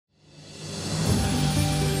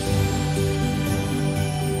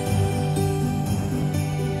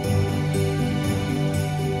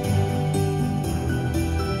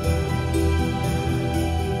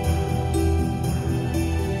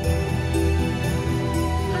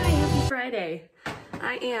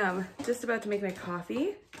I am just about to make my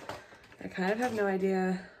coffee. I kind of have no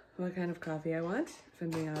idea what kind of coffee I want, if I'm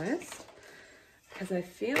being honest. Because I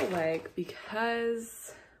feel like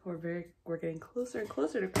because we're getting closer and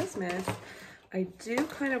closer to Christmas, I do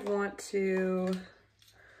kind of want to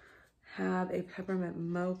have a peppermint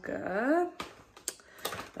mocha.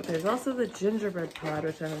 But there's also the gingerbread pod,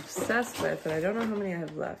 which I'm obsessed with, but I don't know how many I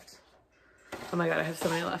have left. Oh my god, I have so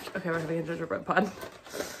many left. Okay, we're having a gingerbread pod.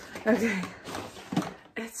 Okay.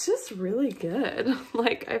 It's just really good.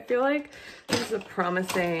 Like, I feel like this is a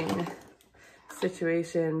promising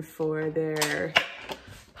situation for their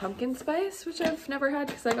pumpkin spice, which I've never had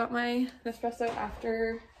because I got my Nespresso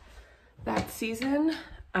after that season.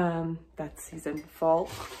 Fall.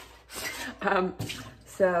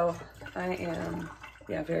 So I am,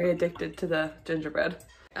 yeah, very addicted to the gingerbread.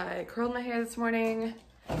 I curled my hair this morning.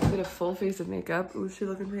 Did a full face of makeup. Ooh, is she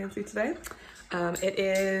looking fancy today? It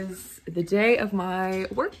is the day of my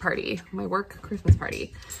work party, my work Christmas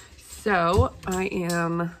party. So I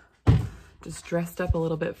am just dressed up a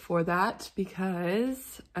little bit for that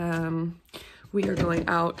because we are going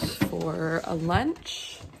out for a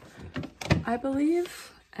lunch, I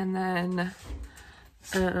believe. And then,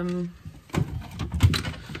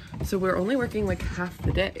 so we're only working like half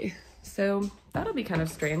the day. So that'll be kind of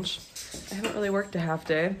strange. I haven't really worked a half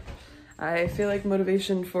day. I feel like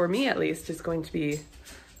motivation for me at least is going to be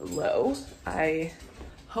low. I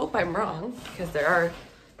hope I'm wrong because there are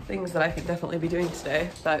things that I could definitely be doing today,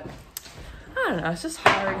 but I don't know, it's just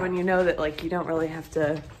hard when you know that like you don't really have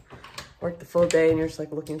to work the full day and you're just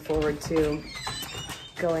like looking forward to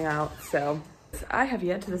going out. So I have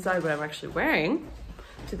yet to decide what I'm actually wearing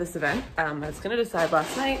to this event. I was gonna decide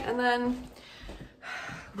last night and then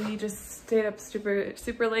we just stayed up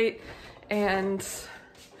super late and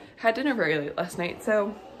had dinner very late last night.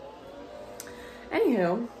 So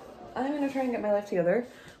anywho, I'm gonna try and get my life together,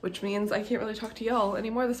 which means I can't really talk to y'all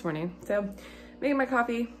anymore this morning. So making my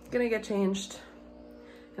coffee, gonna get changed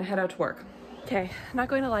and head out to work. Okay, not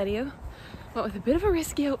going to lie to you, but with a bit of a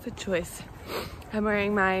risky outfit choice. I'm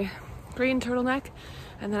wearing my green turtleneck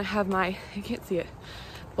and then I have my, you can't see it,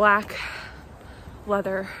 black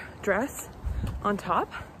leather dress on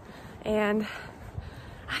top. And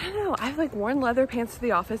I don't know, I've like worn leather pants to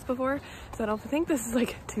the office before, so I don't think this is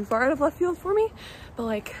like too far out of left field for me, but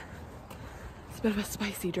like it's a bit of a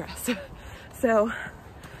spicy dress. So,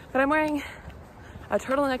 but I'm wearing a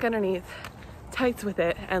turtleneck underneath, tights with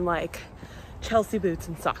it, and like Chelsea boots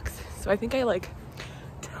and socks. So I think I like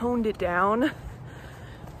toned it down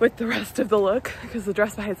with the rest of the look because the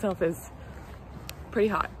dress by itself is pretty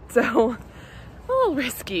hot. So a little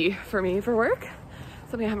risky for me for work.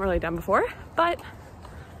 Something I haven't really done before, but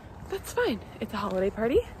that's fine. It's a holiday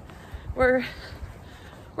party. We're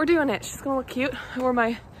doing it. She's gonna look cute. I wore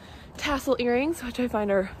my tassel earrings, which I find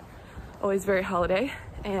are always very holiday,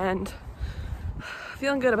 and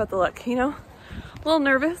feeling good about the look, you know? A little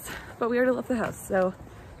nervous, but we already left the house, so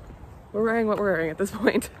we're wearing what we're wearing at this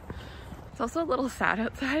point. It's also a little sad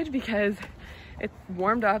outside because it's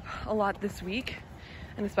warmed up a lot this week,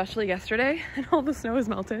 and especially yesterday, and all the snow is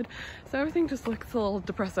melted, so everything just looks a little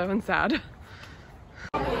depresso and sad.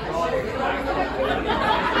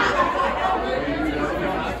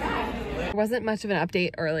 There wasn't much of an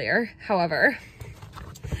update earlier. However,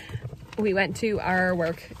 we went to our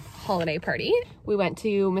work holiday party. We went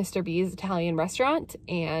to Mr. B's Italian restaurant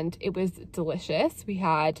and it was delicious. We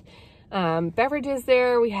had beverages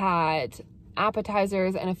there, we had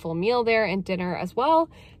appetizers and a full meal there and dinner as well,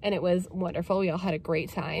 and it was wonderful. We all had a great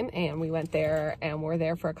time and we went there and were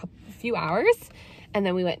there for a few hours. And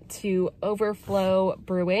then we went to Overflow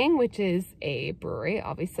Brewing, which is a brewery,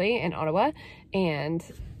 obviously, in Ottawa, and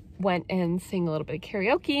went and sang a little bit of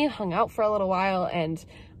karaoke, hung out for a little while, and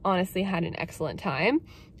honestly had an excellent time.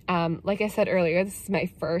 Like I said earlier, this is my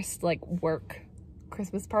first like work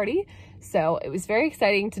Christmas party, so it was very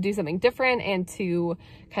exciting to do something different and to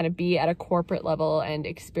kind of be at a corporate level and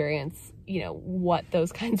experience, you know, what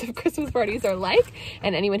those kinds of Christmas parties are like.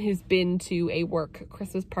 And anyone who's been to a work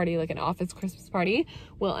Christmas party, like an office Christmas party,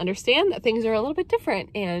 will understand that things are a little bit different,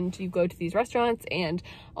 and you go to these restaurants and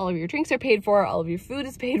all of your drinks are paid for, all of your food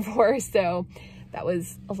is paid for. So that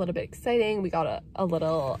was a little bit exciting. We got a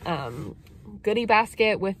little goodie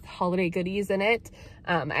basket with holiday goodies in it.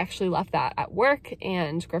 I actually left that at work,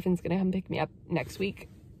 and Griffin's gonna come pick me up next week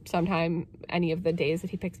sometime, any of the days that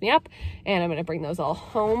he picks me up, and I'm gonna bring those all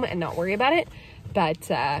home and not worry about it. But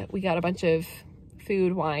we got a bunch of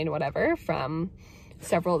food, wine, whatever from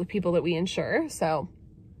several of the people that we insure, so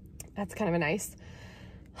that's kind of a nice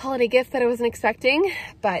holiday gift that I wasn't expecting.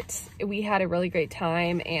 But we had a really great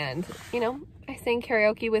time, and you know, I sang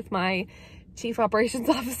karaoke with my chief operations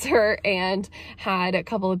officer and had a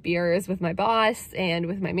couple of beers with my boss and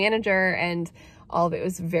with my manager, and all of it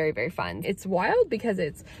was very, very fun. It's wild because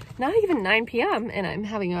it's not even 9 p.m. and I'm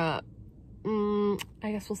having a,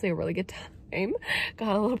 I guess we'll say a really good time.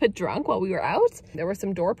 Got a little bit drunk while we were out. There were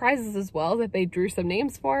some door prizes as well that they drew some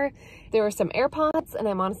names for. There were some AirPods, and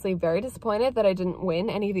I'm honestly very disappointed that I didn't win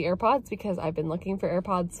any of the AirPods because I've been looking for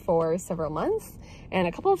AirPods for several months, and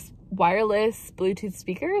a couple of wireless Bluetooth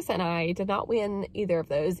speakers, and I did not win either of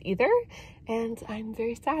those either. And I'm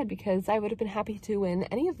very sad because I would have been happy to win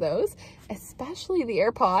any of those, especially the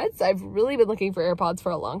AirPods. I've really been looking for AirPods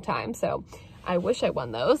for a long time, so I wish I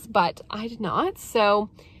won those, but I did not. So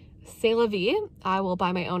c'est la vie. I will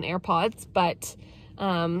buy my own AirPods, but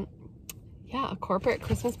yeah, a corporate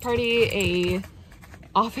Christmas party, a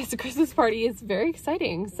office Christmas party is very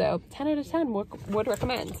exciting. So 10 out of 10 would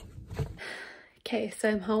recommend. Okay, so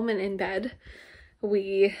I'm home and in bed.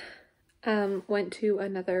 We went to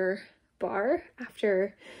another bar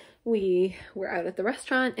after we were out at the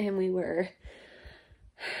restaurant, and we were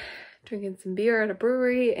drinking some beer at a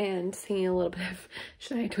brewery and singing a little bit of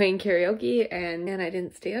Shania Twain karaoke, and I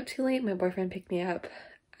didn't stay up too late. My boyfriend picked me up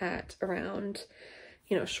at around,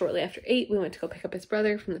 you know, shortly after 8. We went to go pick up his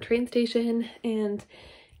brother from the train station and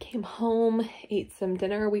came home, ate some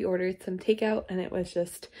dinner. We ordered some takeout, and it was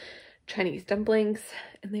just Chinese dumplings,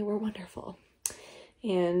 and they were wonderful.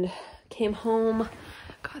 And came home,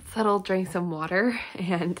 got settled, drank some water,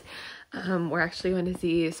 and we're actually going to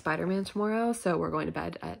see Spider-Man tomorrow, so we're going to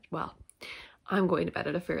bed at, well, I'm going to bed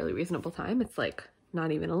at a fairly reasonable time. It's like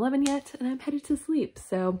not even 11 yet, and I'm headed to sleep.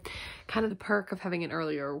 So kind of the perk of having an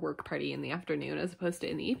earlier work party in the afternoon as opposed to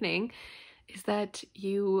in the evening is that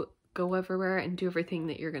you go everywhere and do everything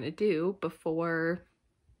that you're going to do before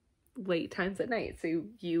late times at night. So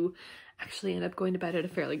you actually end up going to bed at a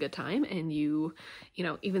fairly good time, and you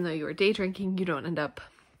know, even though you were day drinking, you don't end up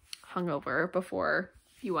hungover before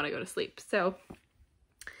you want to go to sleep. So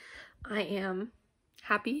I am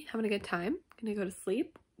happy, having a good time. I'm gonna go to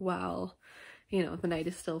sleep while, you know, the night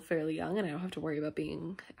is still fairly young and I don't have to worry about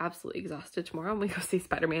being absolutely exhausted tomorrow. And we go see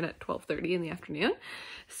Spider-Man at 12:30 in the afternoon.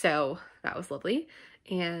 So that was lovely.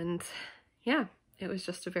 And yeah, it was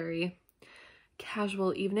just a very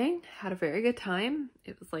casual evening. Had a very good time.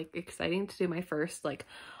 It was like exciting to do my first like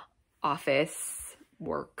office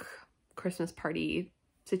work Christmas party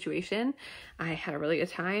situation. I had a really good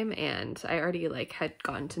time, and I already like had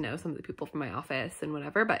gotten to know some of the people from my office and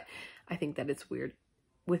whatever, but I think that it's weird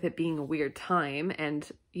with it being a weird time and,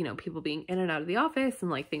 you know, people being in and out of the office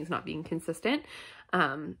and like things not being consistent.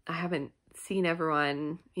 I haven't seen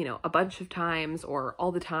everyone, you know, a bunch of times or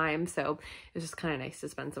all the time, so it was just kind of nice to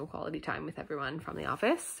spend some quality time with everyone from the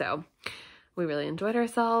office. So we really enjoyed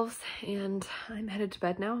ourselves, and I'm headed to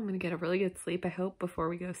bed now. I'm gonna get a really good sleep, I hope, before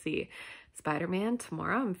we go see Spider-Man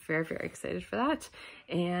tomorrow. I'm very, very excited for that.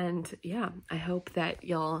 And yeah, I hope that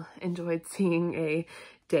y'all enjoyed seeing a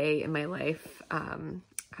day in my life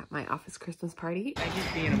at my office Christmas party. I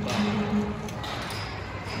keep being a bug.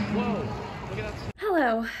 Whoa, look at that.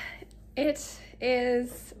 Hello, it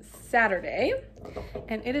is Saturday,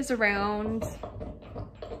 and it is around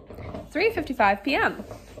 3:55 p.m.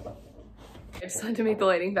 I just wanted to make the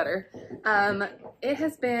lighting better. It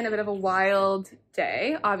has been a bit of a wild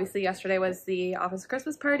day. Obviously, yesterday was the office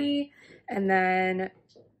Christmas party, and then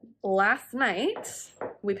last night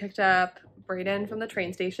we picked up Brayden from the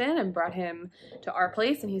train station and brought him to our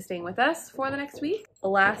place, and he's staying with us for the next week.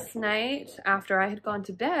 Last night, after I had gone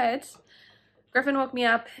to bed, Griffin woke me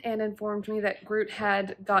up and informed me that Groot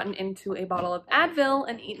had gotten into a bottle of Advil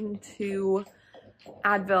and eaten 2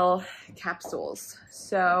 Advil capsules.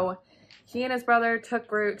 So he and his brother took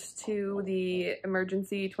Groot to the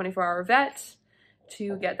emergency 24-hour vet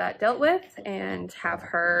to get that dealt with and have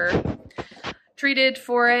her treated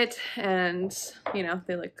for it. And, you know,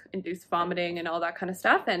 they like induced vomiting and all that kind of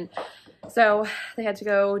stuff. And so they had to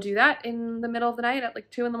go do that in the middle of the night at like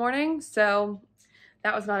 2 in the morning. So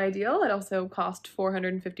that was not ideal. It also cost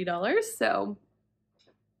 $450. So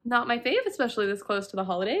not my fave, especially this close to the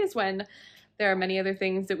holidays when there are many other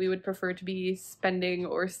things that we would prefer to be spending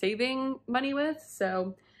or saving money with.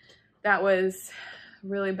 So that was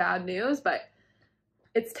really bad news, but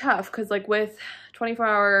it's tough because like with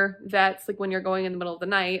 24-hour vets, like when you're going in the middle of the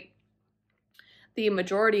night, the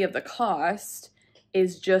majority of the cost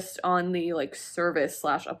is just on the like service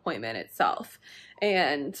 / appointment itself.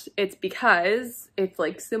 And it's because it's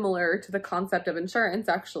like similar to the concept of insurance,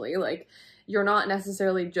 actually. Like you're not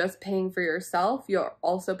necessarily just paying for yourself, you're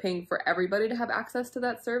also paying for everybody to have access to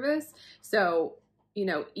that service. So, you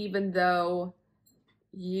know, even though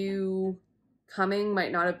you coming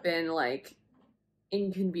might not have been like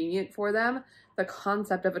inconvenient for them. The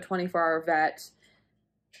concept of a 24-hour vet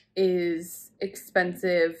is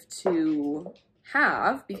expensive to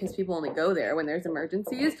have because people only go there when there's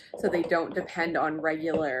emergencies, so they don't depend on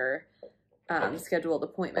regular scheduled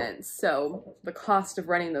appointments. So the cost of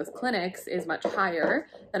running those clinics is much higher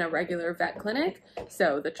than a regular vet clinic.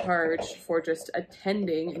 So the charge for just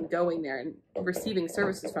attending and going there and receiving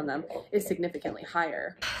services from them is significantly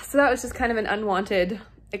higher. So that was just kind of an unwanted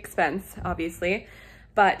expense, obviously,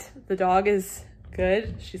 but the dog is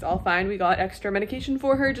good. She's all fine. We got extra medication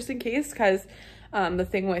for her just in case, because the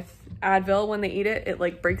thing with Advil, when they eat it, it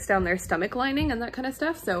like breaks down their stomach lining and that kind of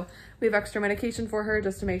stuff. So we have extra medication for her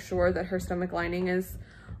just to make sure that her stomach lining is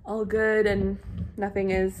all good and nothing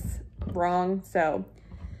is wrong. So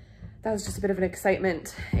that was just a bit of an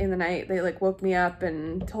excitement in the night. They like woke me up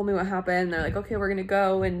and told me what happened. They're like, okay, we're gonna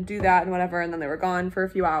go and do that and whatever. And then they were gone for a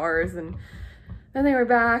few hours and then they were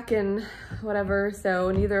back and whatever. So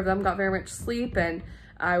neither of them got very much sleep. And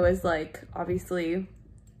I was like, obviously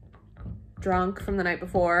drunk from the night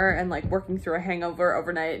before and like working through a hangover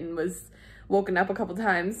overnight, and was woken up a couple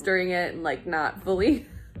times during it and like not fully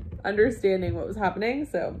understanding what was happening.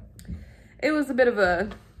 So it was a bit of a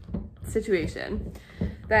situation.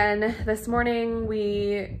 Then this morning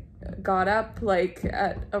we got up like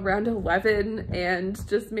at around 11 and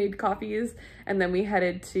just made coffees, and then we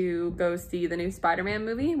headed to go see the new Spiderman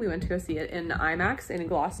movie. We went to go see it in IMAX in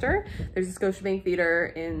Gloucester. There's a Scotiabank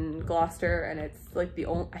theater in Gloucester, and it's like the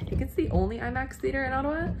only, I think it's the only IMAX theater in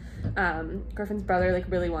Ottawa. Griffin's brother like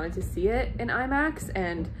really wanted to see it in IMAX,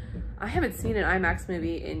 and I haven't seen an IMAX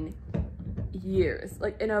movie in years,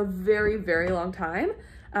 like in a very, very long time.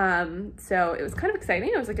 So it was kind of exciting.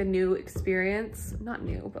 It was like a new experience, not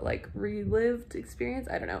new, but like relived experience.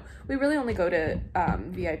 I don't know. We really only go to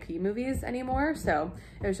VIP movies anymore. So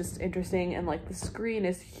it was just interesting. And like the screen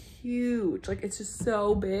is huge. Like it's just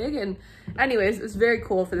so big. And anyways, it was very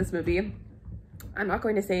cool for this movie. I'm not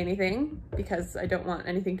going to say anything because I don't want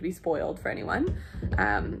anything to be spoiled for anyone.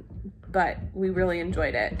 But we really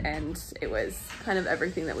enjoyed it, and it was kind of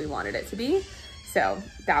everything that we wanted it to be. So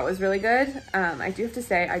that was really good. I do have to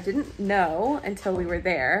say, I didn't know until we were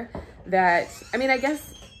there that, I mean, I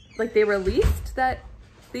guess like they released that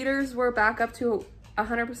theaters were back up to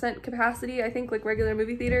 100% capacity, I think, like regular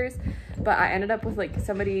movie theaters, but I ended up with like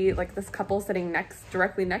somebody, like this couple sitting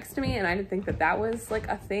directly next to me, and I didn't think that that was like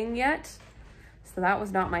a thing yet. So that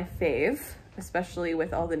was not my fave, especially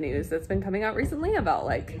with all the news that's been coming out recently about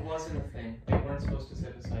like... It wasn't a thing. They weren't supposed to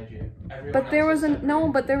sit beside you. But there was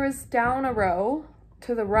but there was down a row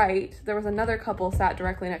to the right. There was another couple sat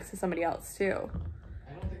directly next to somebody else too.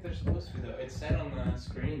 I don't think they're supposed to be though. It said on the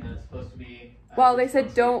screen that it's supposed to be... Well, they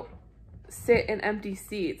said don't sit in empty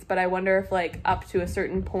seats, but I wonder if like up to a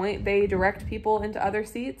certain point they direct people into other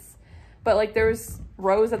seats. But like there was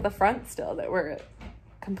rows at the front still that were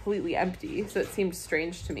completely empty, so it seemed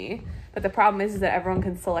strange to me. But the problem is that everyone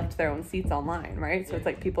can select their own seats online, right? So it's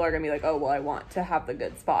like people are gonna be like, oh, well, I want to have the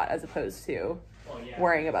good spot, as opposed to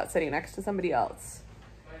worrying about sitting next to somebody else.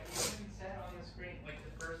 But it even said on the screen, like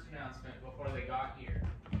the first announcement before they got here,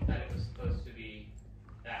 that it was supposed to be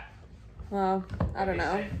that. Well, I don't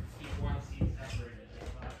know. Keep one seat separated.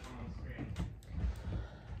 That's on the screen.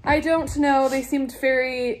 I don't know. They seemed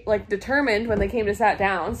very like determined when they came to sat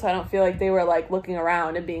down, so I don't feel like they were like looking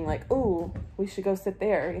around and being like, oh, we should go sit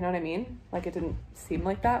there. You know what I mean? Like it didn't seem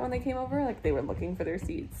like that when they came over. Like they were looking for their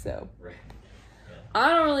seats. So right. I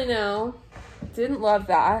don't really know. Didn't love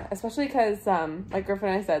that, especially because like Griffin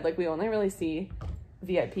and I said, like we only really see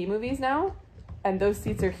VIP movies now, and those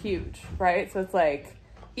seats are huge, right? So it's like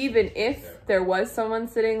even if there was someone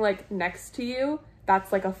sitting like next to you,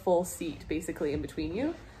 that's like a full seat basically in between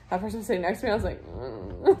you. That person was sitting next to me, I was like,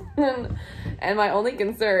 and my only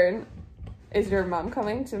concern is your mom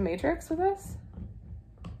coming to Matrix with us?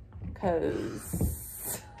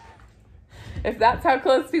 Because if that's how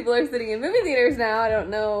close people are sitting in movie theaters now, I don't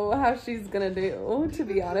know how she's gonna do, to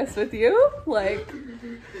be honest with you. Like,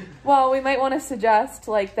 well, we might want to suggest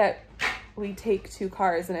like that we take 2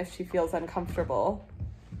 cars, and if she feels uncomfortable,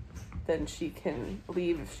 then she can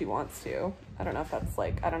leave if she wants to. I don't know if that's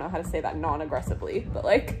like, I don't know how to say that non-aggressively, but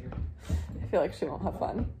like, I feel like she won't have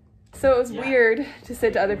fun. So it was weird to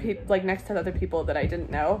sit to other people, like next to other people that I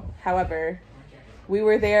didn't know. However, we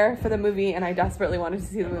were there for the movie and I desperately wanted to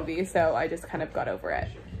see the movie, so I just kind of got over it.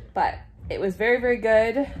 But it was very, very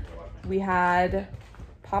good. We had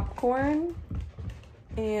popcorn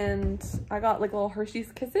and I got like little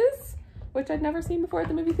Hershey's Kisses, which I'd never seen before at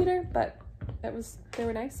the movie theater, but they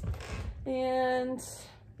were nice. And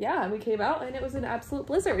yeah, we came out and it was an absolute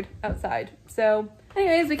blizzard outside. So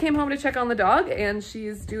Anyways, we came home to check on the dog and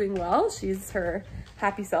she's doing well. She's her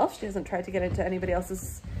happy self. She hasn't tried to get into anybody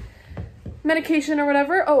else's medication or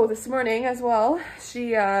whatever. Oh, this morning as well,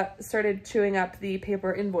 she started chewing up the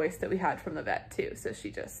paper invoice that we had from the vet too. So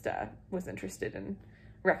she just was interested in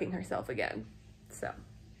wrecking herself again. So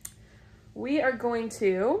we are going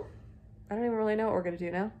to, I don't even really know what we're gonna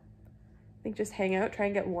do now. I think just hang out, try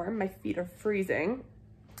and get warm. My feet are freezing.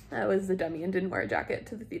 I was a dummy and didn't wear a jacket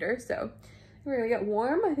to the theater, so we're gonna get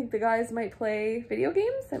warm. I think the guys might play video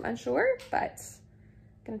games, I'm unsure, but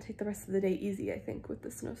gonna take the rest of the day easy, I think, with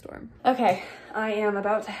the snowstorm. Okay, I am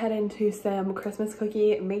about to head into some Christmas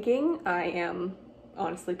cookie making. I am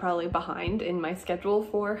honestly probably behind in my schedule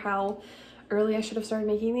for how early I should have started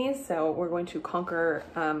making these, so we're going to conquer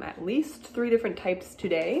at least 3 different types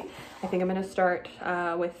today. I think I'm gonna start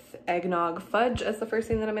with eggnog fudge as the first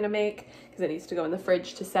thing that I'm gonna make, because it needs to go in the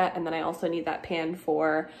fridge to set, and then I also need that pan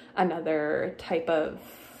for another type of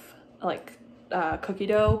like cookie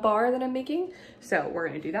dough bar that I'm making. So we're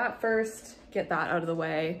gonna do that first, get that out of the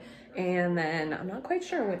way, and then I'm not quite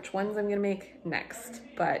sure which ones I'm gonna make next,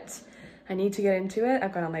 but I need to get into it.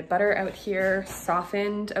 I've got all my butter out here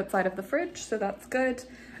softened outside of the fridge, so that's good.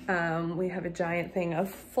 We have a giant thing of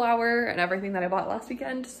flour and everything that I bought last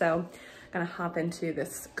weekend, so I'm gonna hop into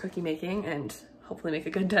this cookie making and hopefully make a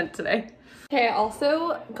good dent today. Okay, I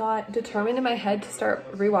also got determined in my head to start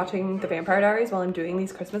rewatching The Vampire Diaries while I'm doing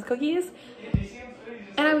these Christmas cookies,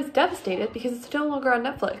 and I was devastated because it's no longer on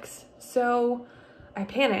Netflix. So I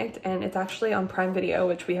panicked, and it's actually on Prime Video,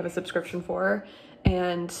 which we have a subscription for,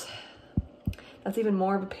 and that's even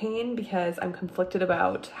more of a pain because I'm conflicted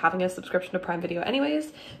about having a subscription to Prime Video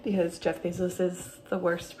anyways, because Jeff Bezos is the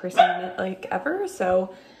worst person like ever.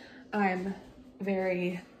 So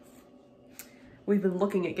we've been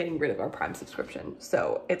looking at getting rid of our Prime subscription.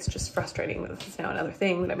 So it's just frustrating that this is now another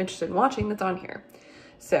thing that I'm interested in watching that's on here.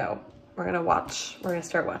 So we're gonna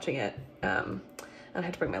start watching it. And I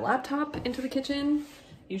had to bring my laptop into the kitchen.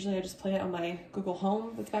 Usually I just play it on my Google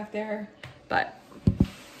Home that's back there, but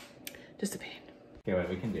just a pain. Okay, wait,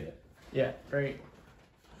 we can do it. Yeah, right.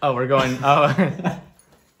 Oh, we're going. Oh.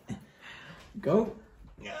 Go.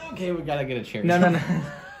 Okay, we gotta get a chair. No.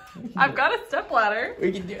 I've got a stepladder.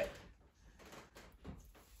 We can do it.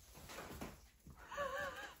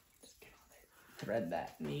 Just get on it. Thread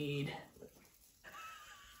that need.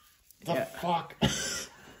 The fuck?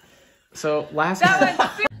 So last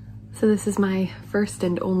So this is my first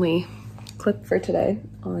and only clip for today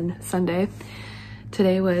on Sunday.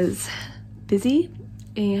 Today was busy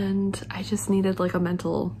and I just needed like a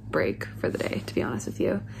mental break for the day, to be honest with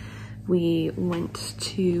you. We went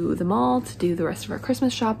to the mall to do the rest of our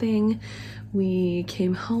Christmas shopping. We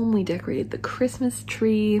came home, we decorated the Christmas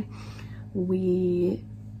tree. We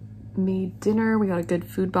made dinner, we got a good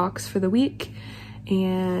food box for the week.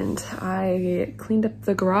 And I cleaned up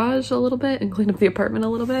the garage a little bit and cleaned up the apartment a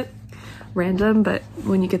little bit. Random, but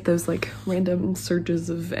when you get those like random surges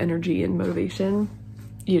of energy and motivation,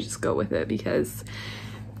 you just go with it, because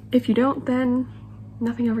if you don't, then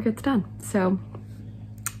nothing ever gets done. So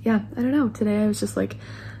yeah, I don't know. Today I was just like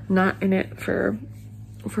not in it for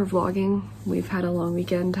vlogging. We've had a long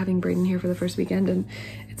weekend having Brayden here for the first weekend, and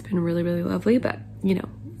it's been really, really lovely. But you know,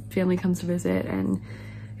 family comes to visit and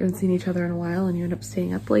you haven't seen each other in a while and you end up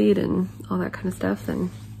staying up late and all that kind of stuff,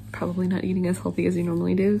 and probably not eating as healthy as you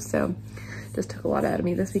normally do. So just took a lot out of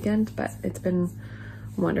me this weekend, but it's been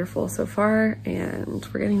wonderful so far, and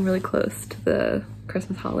we're getting really close to the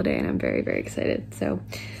Christmas holiday and I'm very, very excited. So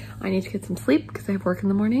I need to get some sleep because I have work in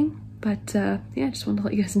the morning, but yeah, I just wanted to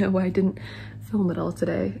let you guys know why I didn't film it all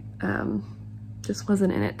today. Just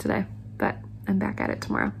wasn't in it today, but I'm back at it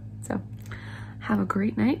tomorrow. So have a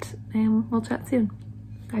great night and we'll chat soon.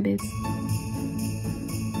 Bye, babes.